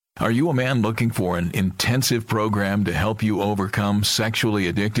Are you a man looking for an intensive program to help you overcome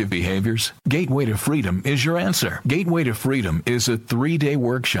sexually addictive behaviors? Gateway to Freedom is your answer. Gateway to Freedom is a 3-day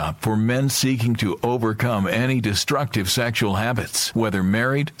workshop for men seeking to overcome any destructive sexual habits. Whether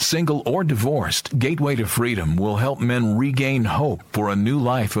married, single, or divorced, Gateway to Freedom will help men regain hope for a new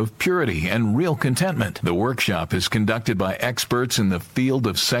life of purity and real contentment. The workshop is conducted by experts in the field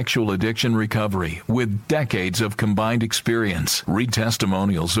of sexual addiction recovery with decades of combined experience. Read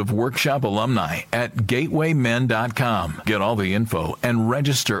testimonials of workshop alumni at gatewaymen.com. Get all the info and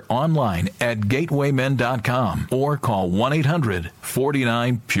register online at gatewaymen.com or call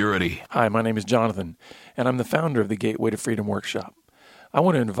 1-800-49-PURITY. Hi, my name is Jonathan, and I'm the founder of the Gateway to Freedom Workshop. I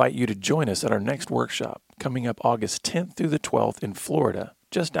want to invite you to join us at our next workshop coming up August 10th through the 12th in Florida,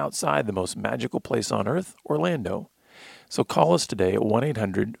 just outside the most magical place on earth, Orlando. So call us today at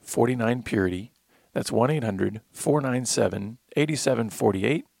 1-800-49-PURITY. That's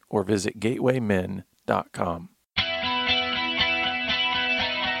 1-800-497-8748. or visit gatewaymen.com.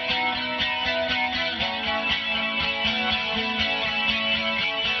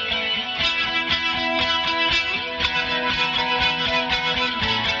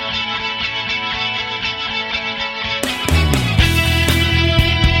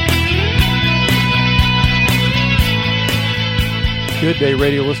 Good day,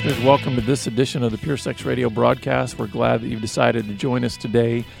 radio listeners. Welcome to this edition of the Pure Sex Radio broadcast. We're glad that you've decided to join us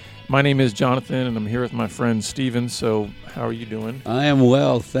today. My name is Jonathan, and I'm here with my friend Steven. So how are you doing? I am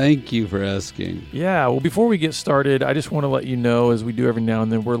well. Thank you for asking. Yeah, well, before we get started, I just want to let you know, as we do every now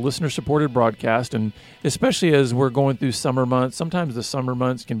and then, we're a listener-supported broadcast, and especially as we're going through summer months, sometimes the summer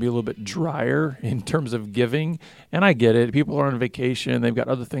months can be a little bit drier in terms of giving, and I get it. People are on vacation, they've got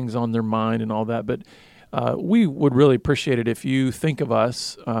other things on their mind and all that, but we would really appreciate it if you think of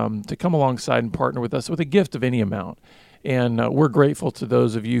us to come alongside and partner with us with a gift of any amount. And we're grateful to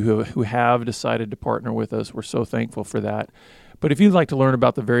those of you who have decided to partner with us. We're so thankful for that. But if you'd like to learn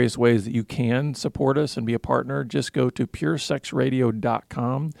about the various ways that you can support us and be a partner, just go to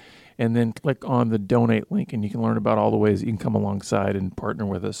puresexradio.com and then click on the donate link, and you can learn about all the ways that you can come alongside and partner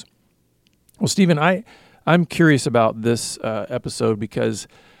with us. Well, Stephen, I'm curious about this episode because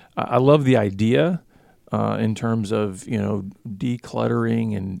I love the idea in terms of,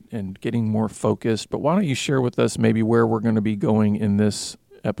 decluttering and getting more focused. But why don't you share with us maybe where we're going to be going in this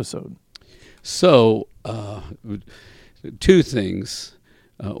episode? So, two things.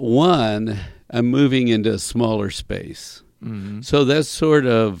 One, I'm moving into a smaller space. Mm-hmm. So that sort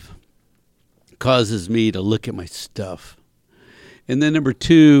of causes me to look at my stuff. And then number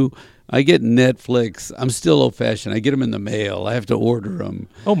two, I get Netflix. I'm still old-fashioned. I get them in the mail. I have to order them.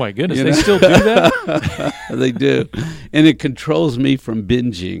 Oh, my goodness. They still do that? They do. And it controls me from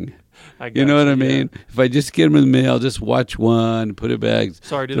binging. You know what I mean? Yeah. If I just get them in the mail, just watch one, put it back.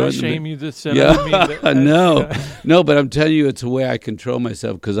 Sorry, did I shame you this? Yeah. No, but I'm telling you, it's a way I control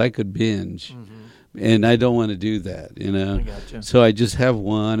myself because I could binge. Mm-hmm. And I don't want to do that, I gotcha. So I just have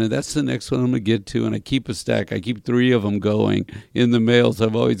one, and that's the next one I'm going to get to, and I keep a stack. I keep 3 of them going in the mail, so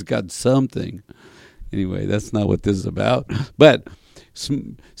I've always got something. Anyway, that's not what this is about. But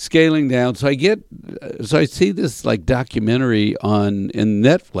scaling down, so I see this like documentary in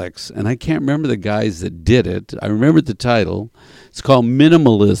Netflix, and I can't remember the guys that did it. I remember the title. It's called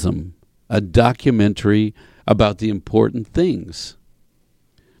Minimalism, a documentary about the important things.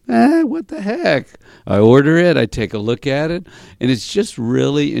 What the heck? I order it, I take a look at it, and it's just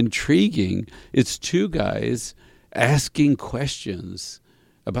really intriguing. It's 2 guys asking questions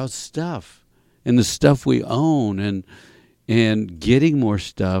about stuff and the stuff we own and getting more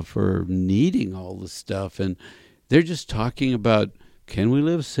stuff or needing all the stuff. And they're just talking about, can we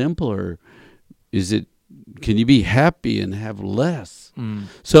live simpler? Can you be happy and have less? Mm.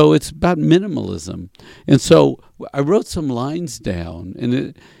 So it's about minimalism. And so I wrote some lines down,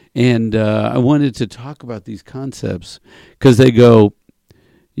 and I wanted to talk about these concepts because they go,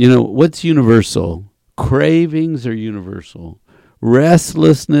 what's universal? Cravings are universal.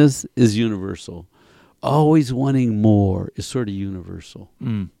 Restlessness is universal. Always wanting more is sort of universal.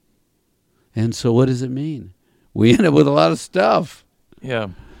 Mm. And so what does it mean? We end up with a lot of stuff. Yeah.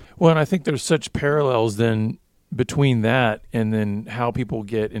 Well, and I think there's such parallels then between that and then how people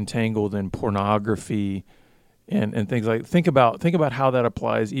get entangled in pornography and things like think about how that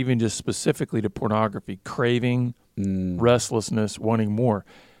applies even just specifically to pornography, craving, restlessness, wanting more.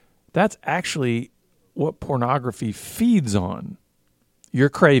 That's actually what pornography feeds on. Your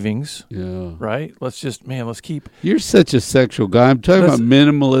cravings, right? Let's keep... You're such a sexual guy. I'm talking about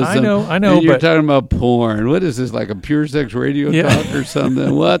minimalism. I know. And you're talking about porn. What is this, like a Pure Sex Radio talk or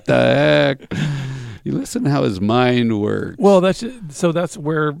something? What the heck? You listen to how his mind works. Well, that's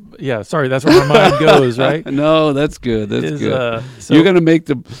where that's where my mind goes, right? No, that's good. That's good. So, you're going to make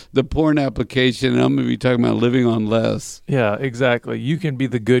the porn application, and I'm going to be talking about living on less. Yeah, exactly. You can be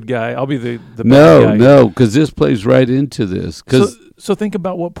the good guy. I'll be the bad guy. No, because this plays right into this. So think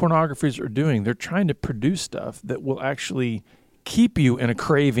about what pornographers are doing. They're trying to produce stuff that will actually keep you in a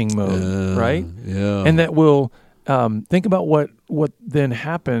craving mode, right? Yeah. And that will think about what then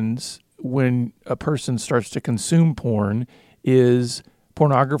happens when a person starts to consume porn is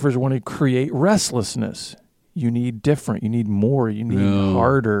pornographers want to create restlessness. You need different, you need more, you need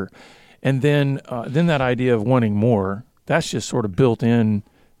harder. And then that idea of wanting more, that's just sort of built in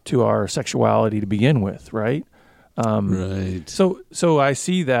to our sexuality to begin with, right? Right. So I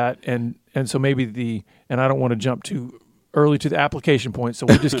see that, and so maybe and I don't want to jump too early to the application point, so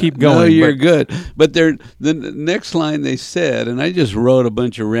we'll just keep going. No, you're good. But the next line they said, and I just wrote a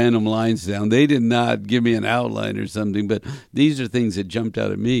bunch of random lines down. They did not give me an outline or something, but these are things that jumped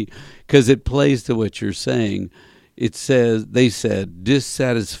out at me because it plays to what you're saying. They said,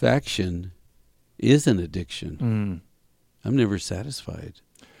 dissatisfaction is an addiction. I'm never satisfied.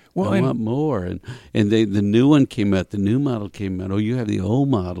 Well, I want more, and the new one came out. The new model came out. Oh, you have the old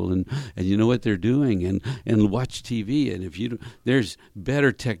model, and you know what they're doing, and watch TV. And if you there's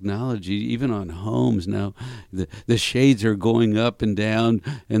better technology even on homes now. The shades are going up and down,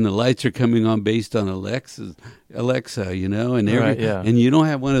 and the lights are coming on based on Alexa, and you don't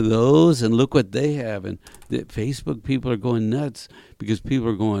have one of those. And look what they have, and the Facebook people are going nuts because people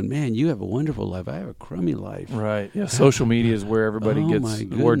are going, man, you have a wonderful life. I have a crummy life. Right. Yeah. Social media is where everybody gets,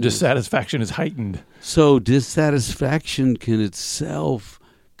 where dissatisfaction is heightened. So dissatisfaction can itself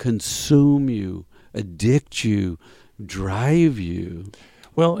consume you, addict you, drive you.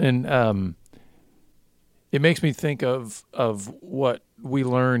 Well, and it makes me think of what we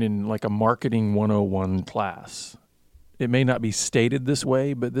learn in like a marketing 101 class. It may not be stated this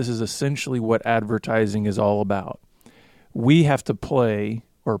way, but this is essentially what advertising is all about. We have to play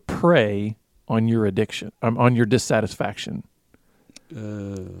or prey on your addiction, on your dissatisfaction.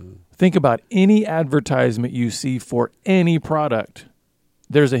 Think about any advertisement you see for any product.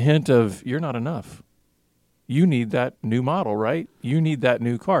 There's a hint of you're not enough. You need that new model, right? You need that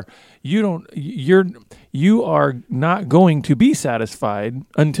new car. You are not going to be satisfied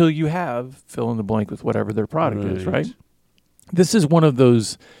until you have fill in the blank with whatever their product is, right? This is one of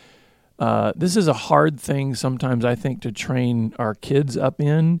those. This is a hard thing sometimes, I think, to train our kids up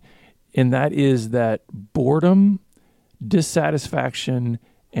in, and that is that boredom, dissatisfaction,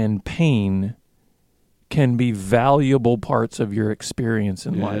 and pain can be valuable parts of your experience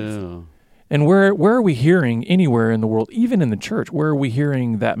in life. And where are we hearing anywhere in the world, even in the church, where are we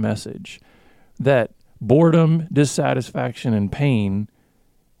hearing that message? That boredom, dissatisfaction, and pain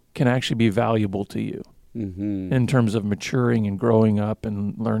can actually be valuable to you. Mm-hmm. In terms of maturing and growing up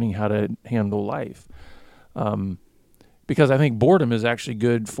and learning how to handle life. Because I think boredom is actually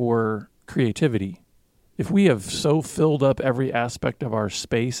good for creativity. If we have so filled up every aspect of our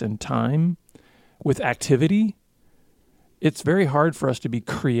space and time with activity, it's very hard for us to be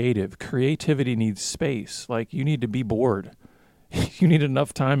creative. Creativity needs space. Like, you need to be bored. You need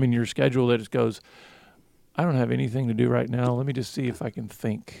enough time in your schedule that it goes, I don't have anything to do right now. Let me just see if I can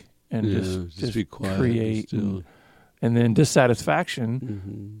think. And just be quiet, create. And then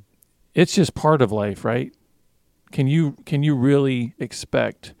dissatisfaction, it's just part of life, right? Can you really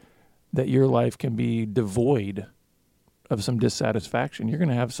expect that your life can be devoid of some dissatisfaction? You're going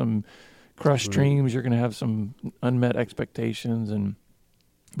to have some crushed dreams. You're going to have some unmet expectations.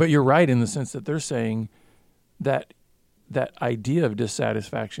 But you're right in the sense that they're saying that that idea of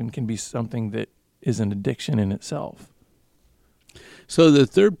dissatisfaction can be something that is an addiction in itself. So the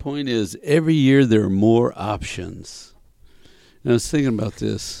third point is every year there are more options. And I was thinking about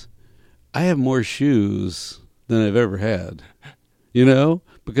this. I have more shoes than I've ever had,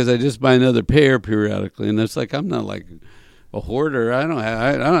 because I just buy another pair periodically. And it's like, I'm not like a hoarder. I don't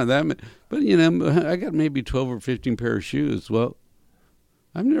have that many. But, I got maybe 12 or 15 pair of shoes. Well,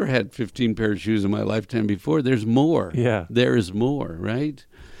 I've never had 15 pair of shoes in my lifetime before. There's more. Yeah. There is more, right?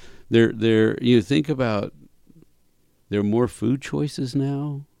 You think about, there are more food choices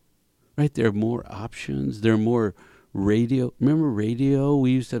now, right? There are more options. There are more radio. Remember radio?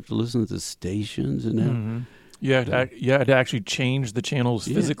 We used to have to listen to the stations, and now you had to actually change the channels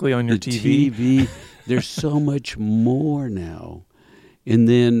physically on your TV. There's so much more now. And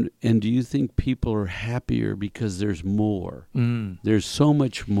do you think people are happier because there's more? There's so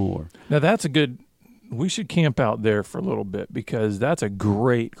much more. Now that's we should camp out there for a little bit, because that's a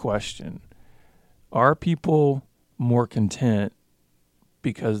great question. Are people more content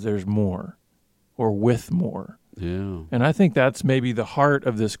because there's more? or with more? Yeah. And I think that's maybe the heart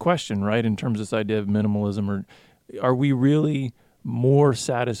of this question, right? In terms of this idea of minimalism, or are we really more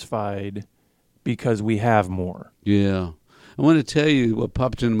satisfied because we have more? Yeah. I want to tell you what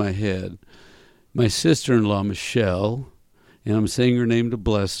popped into my head. My sister-in-law, Michelle, and I'm saying her name to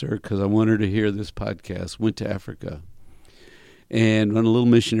bless her because I want her to hear this podcast, went to Africa and on a little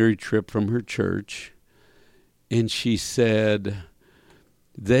missionary trip from her church. And she said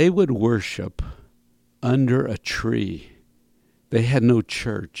they would worship under a tree. They had no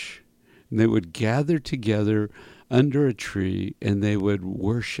church. And they would gather together under a tree and they would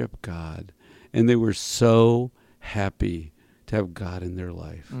worship God. And they were so happy to have God in their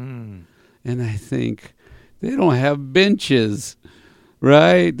life. And I think they don't have benches,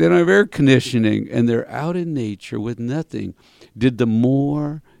 right? They don't have air conditioning, and they're out in nature with nothing. Do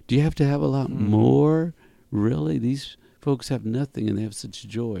you have to have a lot more? Really? These folks have nothing, and they have such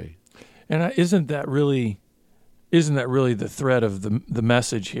joy. And isn't that really the thread of the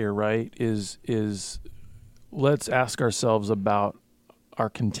message here, right? Is let's ask ourselves about our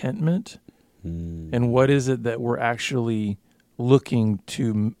contentment and what is it that we're actually looking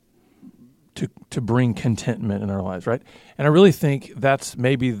to bring contentment in our lives, right? And I really think that's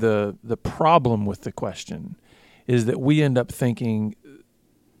maybe the problem with the question, is that we end up thinking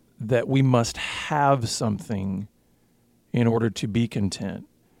that we must have something in order to be content.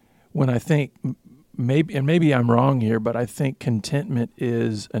 When I think maybe I'm wrong here, but I think contentment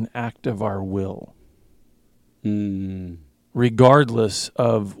is an act of our will. Regardless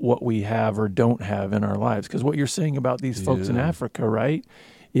of what we have or don't have in our lives. Because what you're saying about these folks in Africa, right,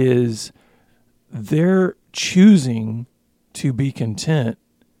 is they're choosing to be content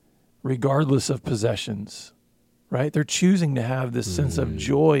regardless of possessions, right? They're choosing to have this sense of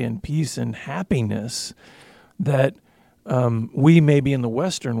joy and peace and happiness that we maybe in the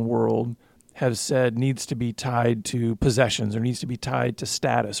Western world have said needs to be tied to possessions or needs to be tied to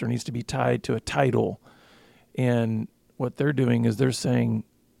status or needs to be tied to a title. And what they're doing is they're saying,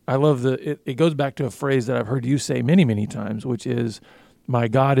 I love it goes back to a phrase that I've heard you say many, many times, which is, my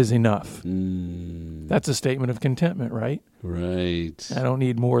God is enough. That's a statement of contentment, right? Right. I don't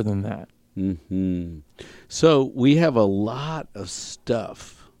need more than that. So we have a lot of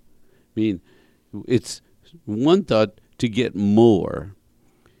stuff. I mean, it's one thought to get more,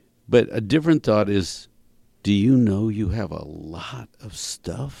 but a different thought is, do you know you have a lot of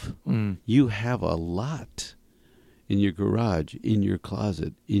stuff? You have a lot in your garage, in your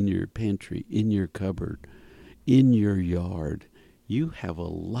closet, in your pantry, in your cupboard, in your yard. You have a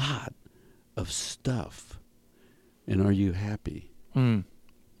lot of stuff. And are you happy?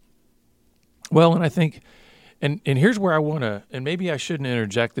 Well, and I think, and here's where I want to, and maybe I shouldn't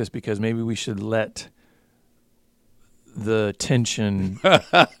interject this because maybe we should let the tension No,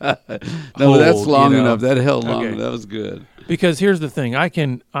 hold, that's long you know? enough. That held long Okay. enough. That was good. Because here's the thing,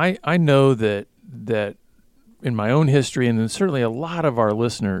 I know that in my own history, and then certainly a lot of our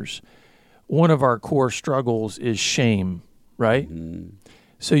listeners, one of our core struggles is shame, right?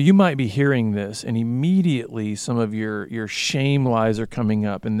 So you might be hearing this, and immediately some of your shame lies are coming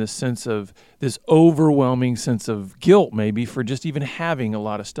up, and this sense of this overwhelming sense of guilt, maybe for just even having a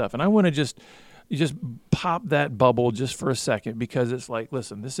lot of stuff. And I want to just pop that bubble just for a second, because it's like,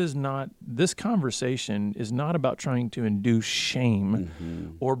 listen, this conversation is not about trying to induce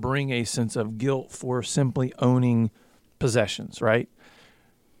shame or bring a sense of guilt for simply owning possessions, right?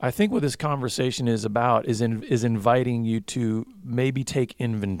 I think what this conversation is about is inviting you to maybe take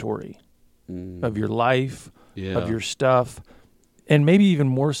inventory of your life, of your stuff, and maybe even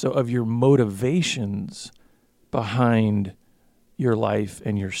more so of your motivations behind your life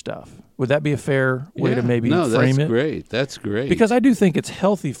and your stuff. Would that be a fair way to maybe frame it? Great. That's great. Because I do think it's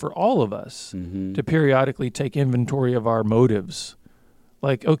healthy for all of us to periodically take inventory of our motives.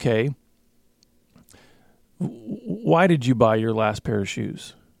 Like, okay, why did you buy your last pair of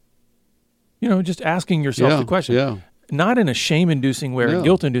shoes? You know, just asking yourself the question, not in a shame-inducing way or a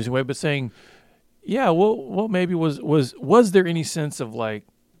guilt-inducing way, but saying, well, maybe was there any sense of like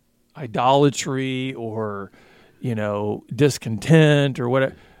idolatry or, discontent or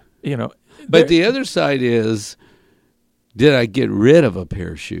whatever, But the other side is, did I get rid of a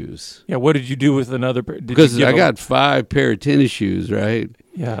pair of shoes? Yeah, what did you do with another pair? Because I got 5 pair of tennis shoes, right?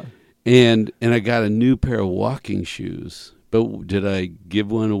 Yeah. And I got a new pair of walking shoes. But did I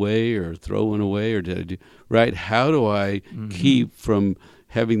give one away or throw one away, or did I do right? How do I keep from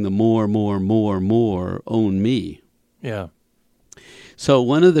having the more own me? Yeah. So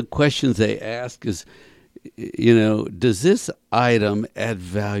one of the questions they ask is, does this item add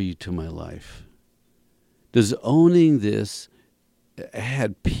value to my life? Does owning this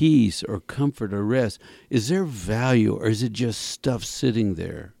had peace or comfort or rest? Is there value, or is it just stuff sitting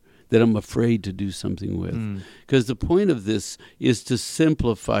there that I'm afraid to do something with? Because the point of this is to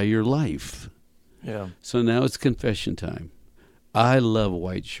simplify your life. Yeah. So now it's confession time. I love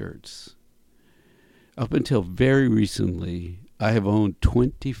white shirts. Up until very recently, I have owned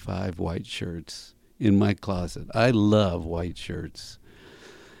 25 white shirts in my closet. I love white shirts.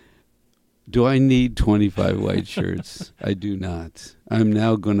 Do I need 25 white shirts? I do not. I'm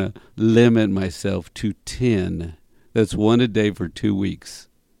now going to limit myself to 10. That's one a day for 2 weeks.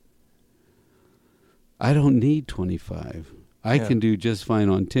 I don't need 25. I can do just fine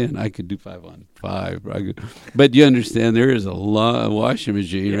on 10. I could do 5 on 5. But you understand, there is a washing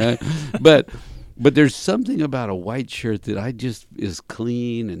machine, right? But there's something about a white shirt that is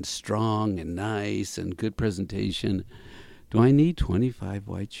clean and strong and nice and good presentation. Do I need 25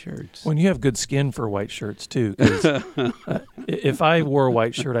 white shirts? When you have good skin for white shirts, too. 'Cause, if I wore a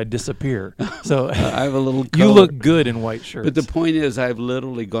white shirt, I'd disappear. So I have a little color. You look good in white shirts. But the point is, I've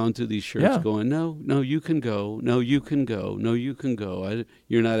literally gone through these shirts going, no, you can go. No, you can go. No, you can go.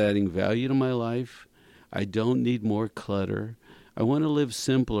 You're not adding value to my life. I don't need more clutter. I want to live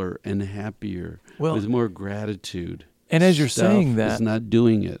simpler and happier with more gratitude. And as you're saying that, is not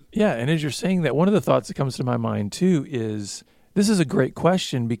doing it. Yeah, and as you're saying that, one of the thoughts that comes to my mind too is this is a great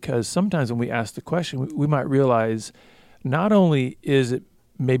question, because sometimes when we ask the question, we might realize not only is it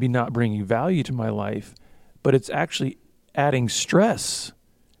maybe not bringing value to my life, but it's actually adding stress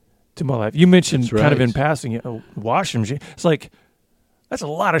to my life. You mentioned kind of in passing, washing machine. It's like, that's a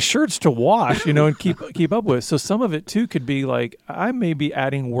lot of shirts to wash, and keep up with. So some of it too could be like, I may be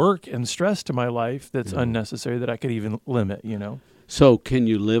adding work and stress to my life that's unnecessary that I could even limit, So can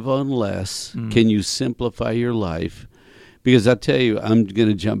you live on less? Can you simplify your life? Because I'll tell you, I'm going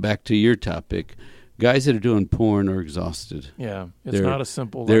to jump back to your topic. Guys that are doing porn are exhausted. Yeah, it's not a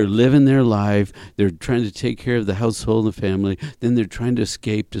simple life. They're living their life. They're trying to take care of the household and the family. Then they're trying to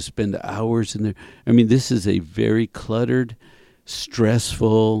escape to spend hours in there. I mean, this is a very cluttered,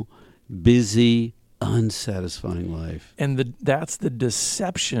 stressful, busy, unsatisfying life. And that's the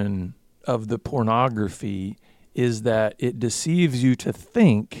deception of the pornography, is that it deceives you to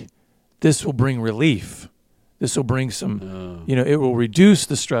think this will bring relief. This will bring some, it will reduce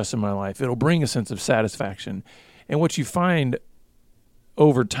the stress in my life. It'll bring a sense of satisfaction. And what you find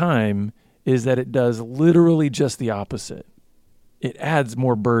over time is that it does literally just the opposite. It adds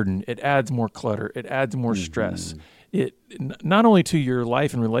more burden. It adds more clutter. It adds more stress. It not only to your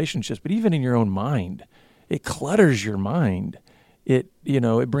life and relationships, but even in your own mind. It clutters your mind. It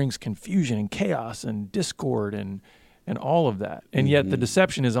brings confusion and chaos and discord and all of that. And yet the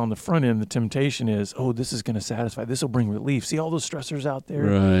deception is on the front end. The temptation is, this is going to satisfy. This will bring relief. See all those stressors out there?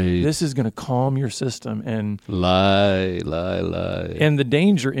 Right. This is going to calm your system. And lie. And the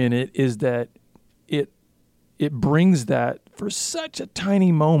danger in it is that it brings that for such a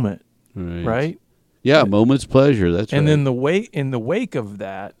tiny moment, right? Yeah, moment's pleasure. That's right. And then in the wake of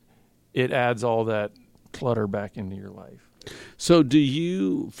that, it adds all that clutter back into your life. So do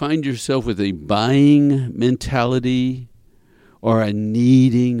you find yourself with a buying mentality or a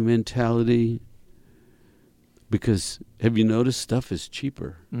needing mentality? Because have you noticed stuff is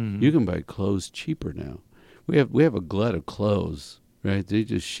cheaper? You can buy clothes cheaper now. We have a glut of clothes, right? They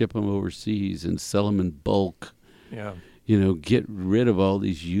just ship them overseas and sell them in bulk. Yeah. Get rid of all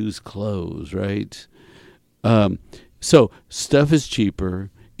these used clothes, right? So stuff is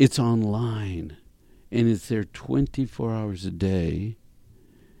cheaper. It's online. And it's there 24 hours a day,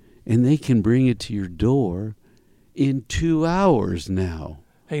 and they can bring it to your door in 2 hours now.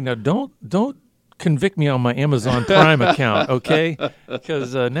 Hey, now don't convict me on my Amazon Prime account, okay?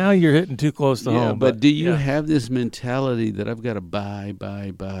 Because now you're hitting too close to home. But do you have this mentality that I've got to buy?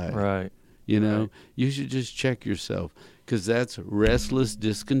 Right. You should just check yourself, because that's restless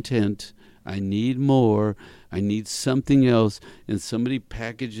discontent. I need more. I need something else. And somebody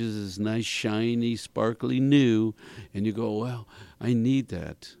packages this nice, shiny, sparkly new, and you go, well, I need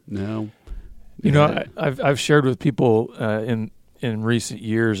that. No. I've shared with people in recent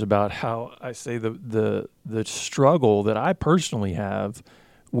years about how I say the struggle that I personally have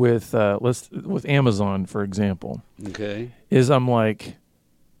with Amazon, for example. Okay. Is I'm like,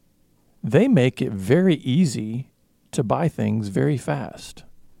 they make it very easy to buy things very fast.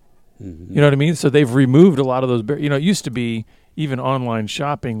 You know what I mean? So they've removed a lot of those. It used to be even online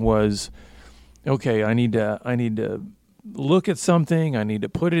shopping was, okay, I need to look at something. I need to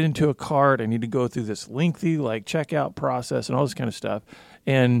put it into a cart. I need to go through this lengthy checkout process and all this kind of stuff.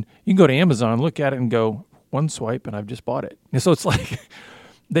 And you can go to Amazon, look at it, and go one swipe, and I've just bought it. And so it's like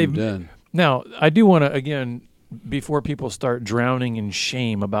they've done. Now I do want to again before people start drowning in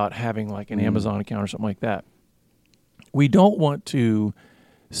shame about having like an Amazon account or something like that, we don't want to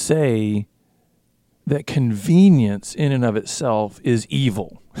say that convenience in and of itself is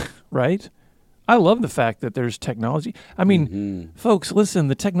evil, right? I love the fact that there's technology. I mean, folks, listen,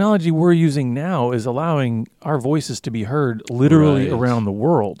 the technology we're using now is allowing our voices to be heard literally around the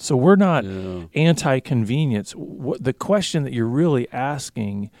world. So we're not anti-convenience. The question that you're really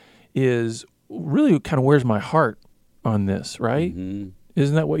asking is really kind of where's my heart on this, right?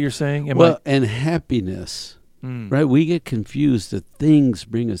 Isn't that what you're saying? And happiness, right? We get confused that things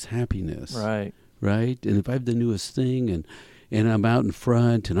bring us happiness. Right. Right? And if I have the newest thing and I'm out in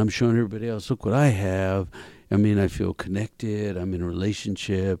front and I'm showing everybody else, look what I have. I mean, I feel connected. I'm in a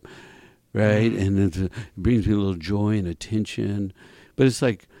relationship, right? And it brings me a little joy and attention. But it's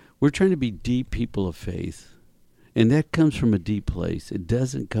like we're trying to be deep people of faith. And that comes from a deep place. It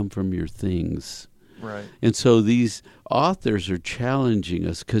doesn't come from your things. Right. And so these authors are challenging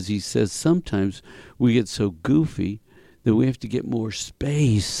us because he says sometimes we get so goofy that we have to get more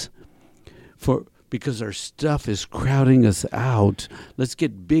space because our stuff is crowding us out. Let's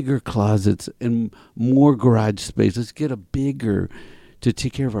get bigger closets and more garage space. Let's get a bigger to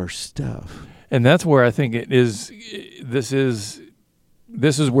take care of our stuff. And that's where I think this is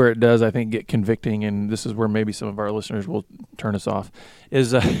where it does, I think, get convicting, and this is where maybe some of our listeners will turn us off,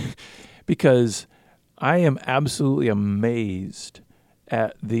 is because I am absolutely amazed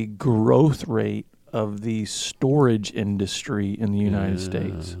at the growth rate of the storage industry in the United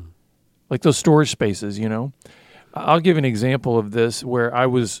States. Like those storage spaces, you know. I'll give an example of this where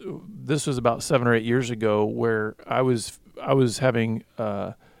this was about 7 or 8 years ago, where I was having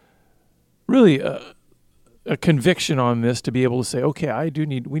really a conviction on this to be able to say, okay,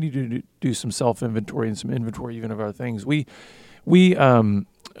 we need to do some self-inventory and some inventory even of our things. We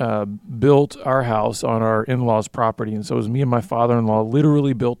built our house on our in-laws' property, and so it was me and my father-in-law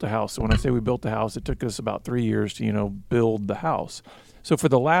literally built the house. So when I say we built the house, it took us about 3 years to, build the house. So for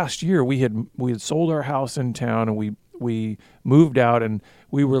the last year, we had sold our house in town, and we moved out, and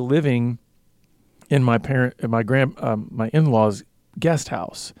we were living in my in-laws' guest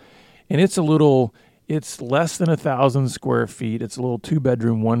house, and it's less than 1,000 square feet. It's a little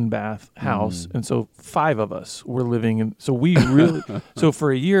 2-bedroom, 1-bath house, and so 5 of us were living in. So we really so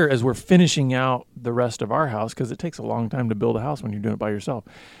for a year, as we're finishing out the rest of our house, because it takes a long time to build a house when you're doing it by yourself.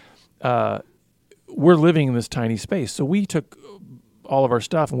 We're living in this tiny space, so we took all of our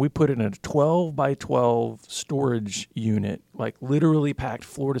stuff and we put it in a 12 by 12 storage unit, like literally packed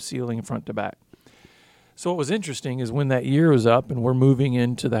floor to ceiling, front to back. So what was interesting is when that year was up and we're moving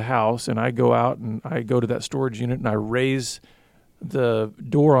into the house, and I go out and I go to that storage unit and I raise the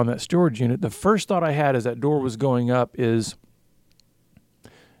door on that storage unit, the first thought I had as that door was going up is,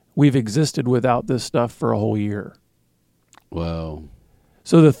 we've existed without this stuff for a whole year. Wow.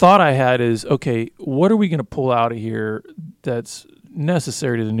 So the thought I had is, okay, what are we going to pull out of here that's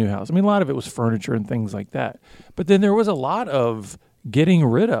necessary to the new house? I mean, a lot of it was furniture and things like that. But then there was a lot of getting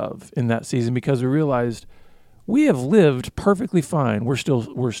rid of in that season, because we realized we have lived perfectly fine. We're still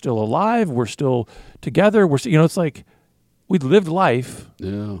alive. We're still together. It's like we'd lived life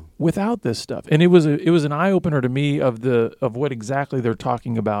without this stuff. And it was an eye opener to me of what exactly they're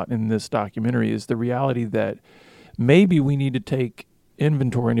talking about in this documentary, is the reality that maybe we need to take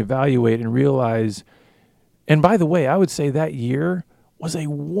inventory and evaluate and realize. And by the way, I would say that year was a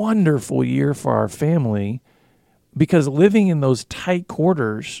wonderful year for our family, because living in those tight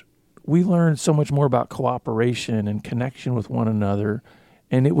quarters, we learned so much more about cooperation and connection with one another.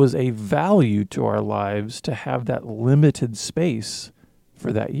 And it was a value to our lives to have that limited space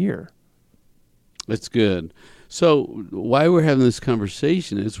for that year. That's good. So why we're having this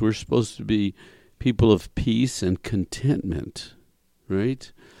conversation is we're supposed to be people of peace and contentment,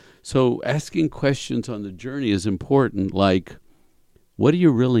 right? So asking questions on the journey is important, like, what do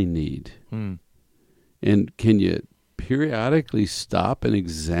you really need? And can you periodically stop and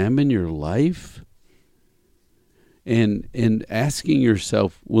examine your life? And asking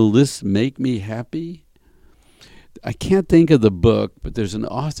yourself, will this make me happy? I can't think of the book, but there's an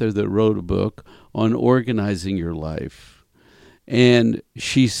author that wrote a book on organizing your life. And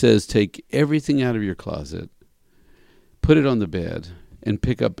she says, take everything out of your closet, put it on the bed, and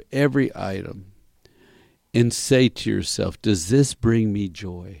pick up every item and say to yourself, does this bring me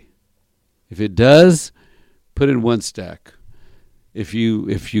joy? If it does, put it in one stack. If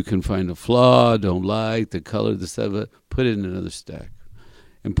you can find a flaw, don't like the color, the stuff, put it in another stack.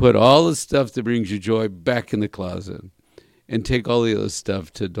 And put all the stuff that brings you joy back in the closet. And take all the other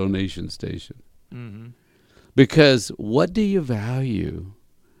stuff to donation station. Mm-hmm. Because what do you value?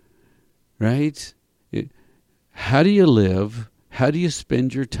 Right? how do you live? How do you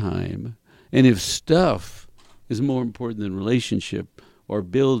spend your time? And if stuff is more important than relationship or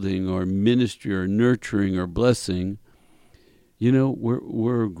building or ministry or nurturing or blessing,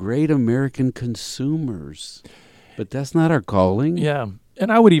 we're great American consumers, but that's not our calling. Yeah,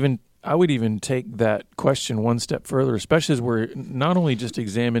 and I would even take that question one step further, especially as we're not only just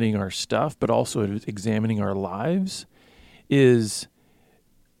examining our stuff, but also examining our lives. Is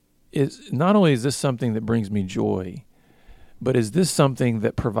not only is this something that brings me joy, but is this something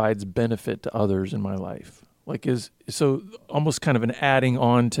that provides benefit to others in my life? So almost kind of an adding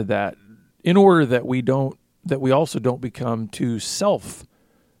on to that, in order that we also don't become too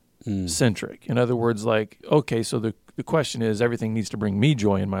self-centric. In other words, okay, so the question is, everything needs to bring me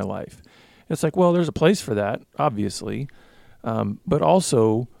joy in my life. It's well, there's a place for that, obviously, but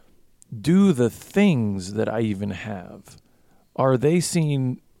also, do the things that I even have, are they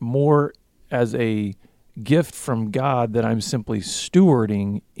seen more as a gift from God that I'm simply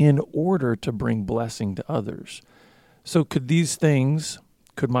stewarding in order to bring blessing to others? So could these things,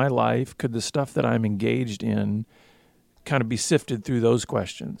 could my life, could the stuff that I'm engaged in kind of be sifted through those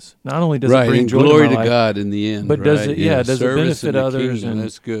questions? Not only does it bring joy glory to my life, God in the end, but does it does it benefit others? And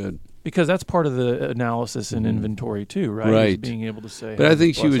that's good. Because that's part of the analysis and inventory too, right? Right. Is being able to say. But I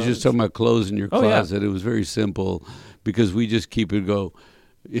think she was others. just talking about clothes in your closet. Yeah. It was very simple because we just keep it go.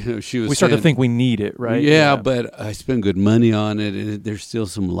 She was. We start to think we need it, right? Yeah, but I spend good money on it, and there's still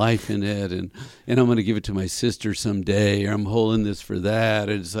some life in it, and I'm going to give it to my sister someday, or I'm holding this for that.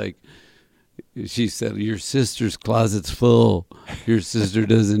 And it's she said, your sister's closet's full. Your sister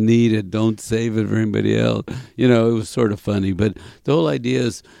doesn't need it. Don't save it for anybody else. It was sort of funny. But the whole idea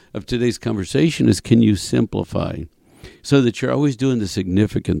of today's conversation is, can you simplify so that you're always doing the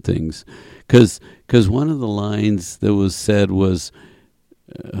significant things? Because one of the lines that was said was,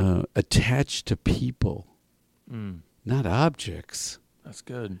 attached to people, not objects. That's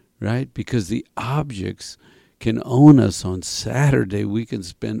good. Right? Because the objects can own us. On Saturday, we can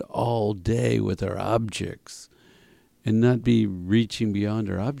spend all day with our objects and not be reaching beyond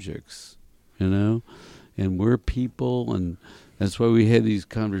our objects, and we're people, and that's why we had these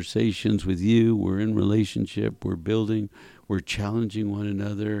conversations with you. We're in relationship, we're building, we're challenging one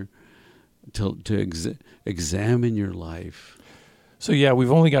another to examine your life. So yeah,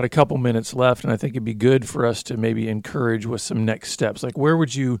 we've only got a couple minutes left, and I think it'd be good for us to maybe encourage with some next steps. What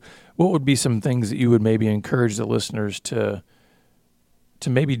would be some things that you would maybe encourage the listeners to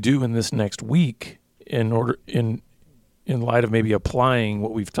maybe do in this next week in light of maybe applying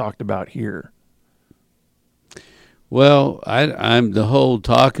what we've talked about here? Well, I'm the whole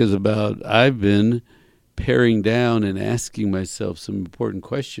talk is about, I've been paring down and asking myself some important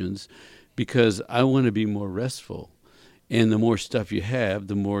questions because I want to be more restful. And the more stuff you have,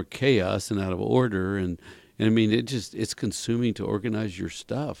 the more chaos and out of order. And I mean, it's consuming to organize your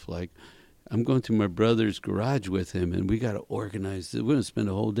stuff. I'm going through my brother's garage with him, and we got to organize. We're going to spend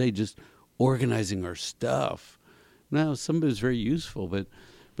a whole day just organizing our stuff. Now, some of it's very useful, but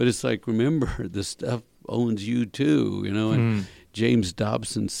it's remember, the stuff owns you too, And James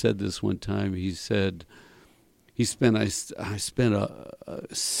Dobson said this one time. He said, I spent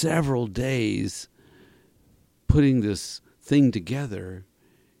several days putting this thing together,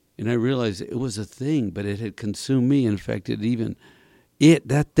 and I realized it was a thing, but it had consumed me. In fact,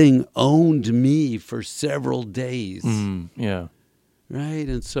 that thing owned me for several days. Yeah. Right?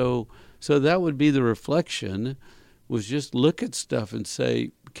 And so that would be the reflection, was just look at stuff and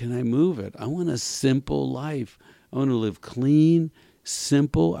say, can I move it? I want a simple life. I want to live clean,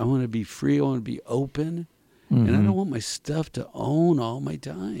 simple. I want to be free. I want to be open. And I don't want my stuff to own all my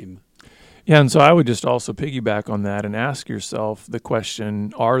time. Yeah, and so I would just also piggyback on that and ask yourself the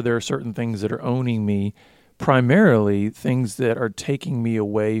question, are there certain things that are owning me, primarily things that are taking me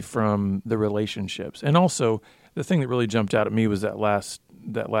away from the relationships? And also, the thing that really jumped out at me was that last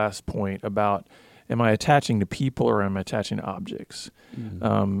point about, am I attaching to people or am I attaching to objects?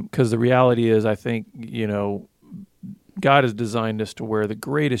 Because the reality is, I think, God has designed us to where the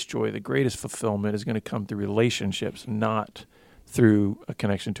greatest joy, the greatest fulfillment is going to come through relationships, not through a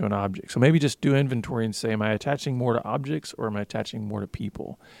connection to an object. So maybe just do inventory and say, am I attaching more to objects or am I attaching more to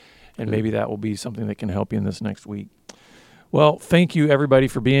people? And maybe that will be something that can help you in this next week. Well, thank you, everybody,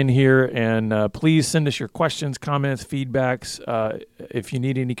 for being here. And please send us your questions, comments, feedbacks. If you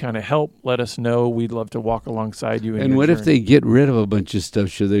need any kind of help, let us know. We'd love to walk alongside you. And what if they get rid of a bunch of stuff?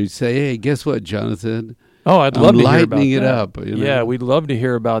 Should they say, hey, guess what, Jonathan? Oh, I'd love to hear about that. Lightening it up. Yeah, we'd love to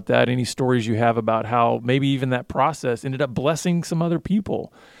hear about that. Any stories you have about how maybe even that process ended up blessing some other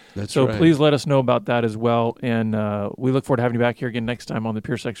people. So please let us know about that as well. And we look forward to having you back here again next time on the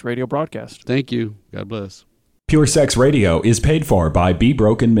Pure Sex Radio broadcast. Thank you. God bless. Pure Sex Radio is paid for by Be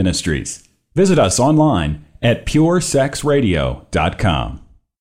Broken Ministries. Visit us online at puresexradio.com.